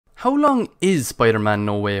How long is Spider-Man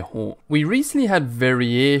No Way Home? We recently had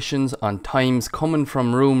variations on times coming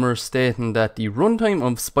from rumours stating that the runtime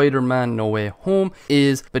of Spider-Man No Way Home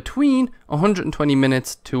is between 120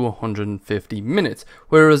 minutes to 150 minutes,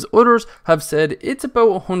 whereas others have said it's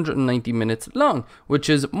about 190 minutes long, which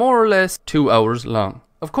is more or less 2 hours long.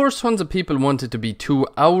 Of course, tons of people want it to be 2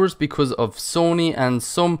 hours because of Sony, and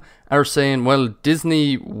some are saying, well,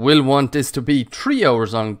 Disney will want this to be 3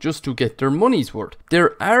 hours long just to get their money's worth.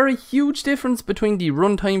 There are a huge difference between the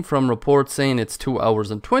runtime from reports saying it's 2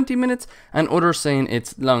 hours and 20 minutes and others saying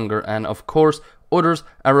it's longer, and of course, others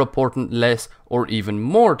are reporting less or even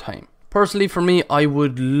more time. Personally, for me, I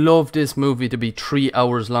would love this movie to be 3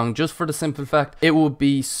 hours long, just for the simple fact it would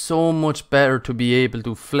be so much better to be able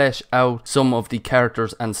to flesh out some of the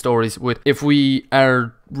characters and stories with. If we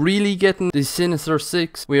are really getting the Sinister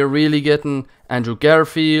Six, we are really getting Andrew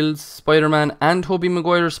Garfield's Spider-Man and Tobey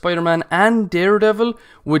Maguire's Spider-Man and Daredevil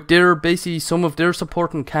with their basically some of their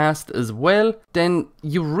supporting cast as well, then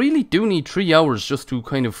you really do need 3 hours just to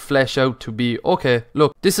kind of flesh out to be, okay,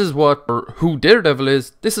 look, this is what or who Daredevil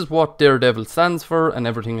is, this is what Daredevil stands for and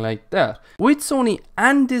everything like that. With Sony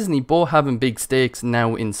and Disney both having big stakes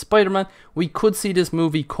now in Spider-Man, we could see this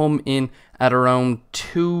movie come in at around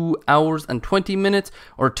 2 hours and 20 minutes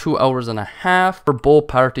or 2 hours and a half for both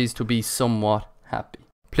parties to be somewhat happy.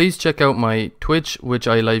 Please check out my Twitch, which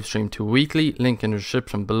I live stream to weekly, link in the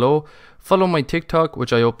description below. Follow my TikTok,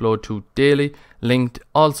 which I upload to daily, linked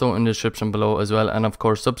also in the description below as well. And of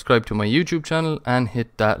course, subscribe to my YouTube channel and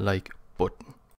hit that like button.